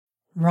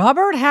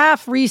Robert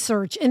Half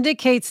research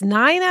indicates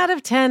 9 out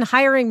of 10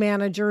 hiring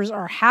managers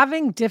are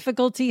having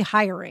difficulty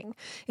hiring.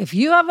 If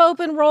you have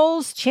open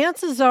roles,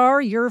 chances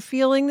are you're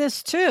feeling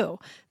this too.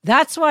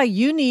 That's why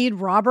you need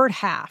Robert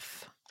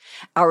Half.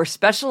 Our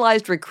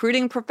specialized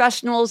recruiting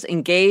professionals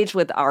engage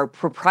with our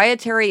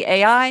proprietary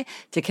AI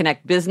to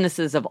connect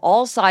businesses of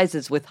all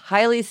sizes with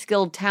highly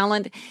skilled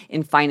talent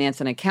in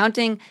finance and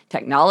accounting,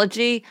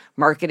 technology,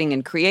 marketing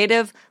and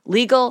creative,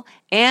 legal,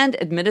 and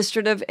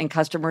administrative and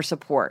customer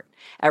support.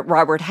 At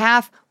Robert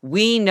Half,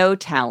 we know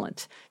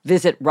talent.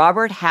 Visit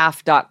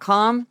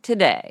roberthalf.com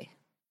today.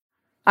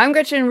 I'm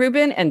Gretchen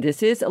Rubin, and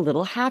this is A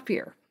Little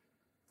Happier.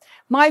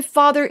 My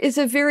father is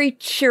a very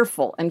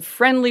cheerful and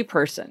friendly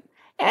person.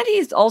 And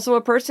he's also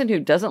a person who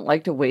doesn't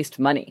like to waste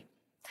money.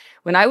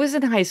 When I was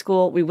in high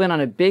school, we went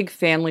on a big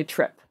family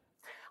trip.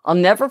 I'll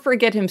never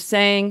forget him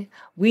saying,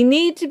 "We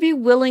need to be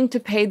willing to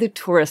pay the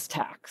tourist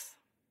tax."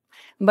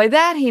 And by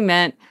that, he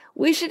meant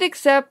we should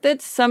accept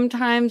that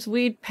sometimes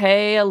we'd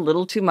pay a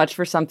little too much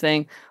for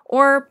something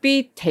or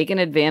be taken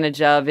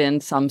advantage of in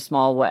some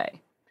small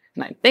way.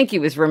 And I think he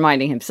was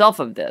reminding himself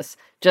of this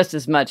just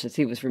as much as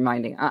he was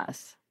reminding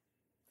us.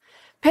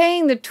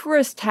 Paying the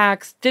tourist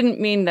tax didn't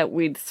mean that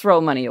we'd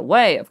throw money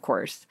away, of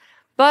course,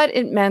 but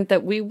it meant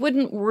that we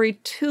wouldn't worry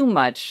too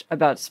much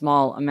about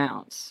small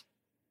amounts.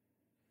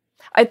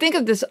 I think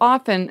of this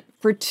often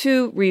for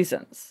two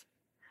reasons.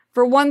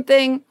 For one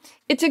thing,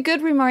 it's a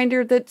good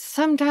reminder that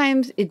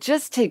sometimes it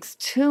just takes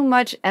too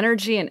much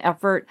energy and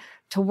effort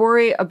to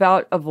worry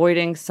about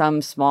avoiding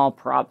some small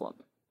problem.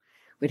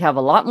 We'd have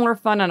a lot more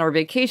fun on our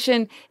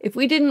vacation if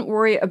we didn't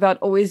worry about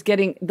always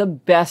getting the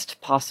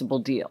best possible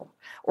deal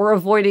or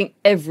avoiding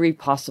every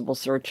possible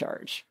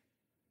surcharge.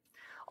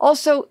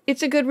 Also,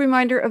 it's a good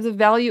reminder of the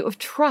value of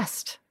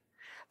trust.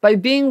 By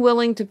being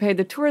willing to pay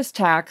the tourist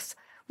tax,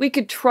 we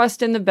could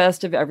trust in the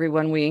best of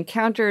everyone we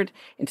encountered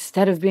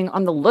instead of being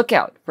on the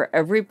lookout for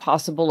every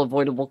possible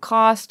avoidable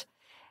cost.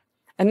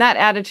 And that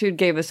attitude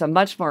gave us a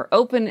much more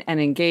open and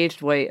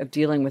engaged way of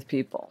dealing with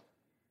people.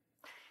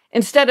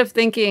 Instead of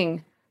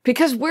thinking,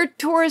 because we're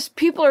tourists,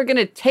 people are going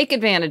to take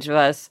advantage of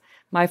us,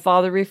 my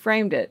father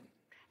reframed it.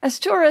 As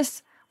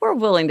tourists, we're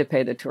willing to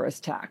pay the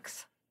tourist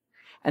tax.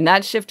 And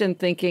that shift in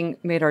thinking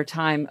made our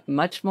time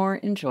much more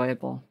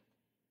enjoyable.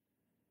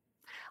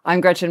 I'm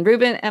Gretchen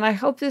Rubin, and I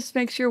hope this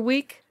makes your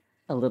week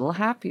a little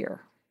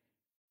happier.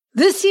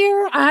 This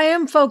year, I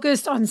am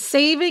focused on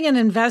saving and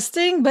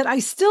investing, but I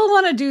still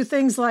want to do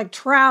things like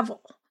travel.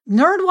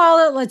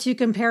 NerdWallet lets you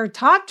compare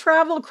top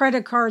travel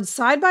credit cards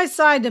side by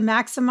side to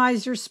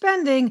maximize your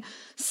spending,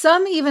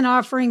 some even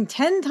offering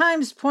 10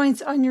 times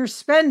points on your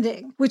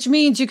spending, which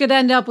means you could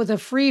end up with a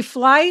free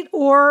flight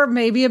or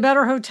maybe a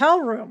better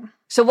hotel room.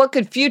 So what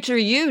could future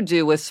you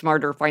do with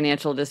smarter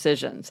financial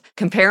decisions?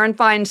 Compare and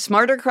find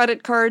smarter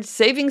credit cards,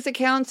 savings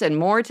accounts, and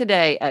more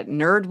today at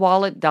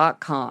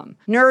nerdwallet.com.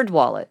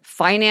 NerdWallet,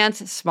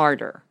 finance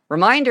smarter.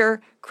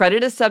 Reminder,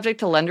 credit is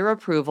subject to lender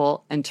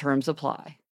approval and terms apply.